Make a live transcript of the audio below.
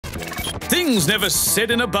Things never said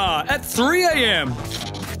in a bar at 3 a.m.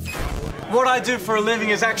 What I do for a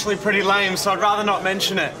living is actually pretty lame, so I'd rather not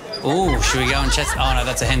mention it. Ooh, should we go and chat? Oh, no,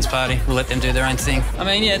 that's a hen's party. We'll let them do their own thing. I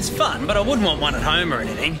mean, yeah, it's fun, but I wouldn't want one at home or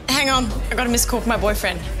anything. Hang on, I got a missed call from my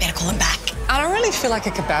boyfriend. Better call him back. I don't really feel like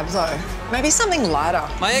a kebab, though. Maybe something lighter.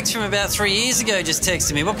 My ex from about 3 years ago just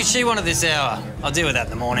texted me. What could she want at this hour? I'll deal with that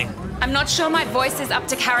in the morning. I'm not sure my voice is up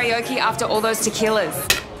to karaoke after all those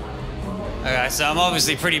tequilas. Okay, so I'm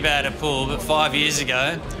obviously pretty bad at pool, but 5 years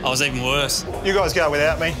ago, I was even worse. You guys go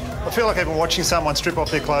without me. I feel like even watching someone strip off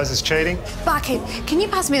their clothes is cheating. Barkeep, can you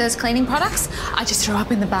pass me those cleaning products? I just threw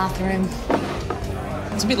up in the bathroom.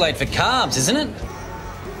 It's a bit late for carbs, isn't it?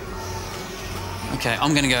 Okay,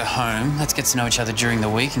 I'm gonna go home. Let's get to know each other during the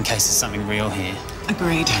week in case there's something real here.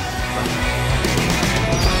 Agreed.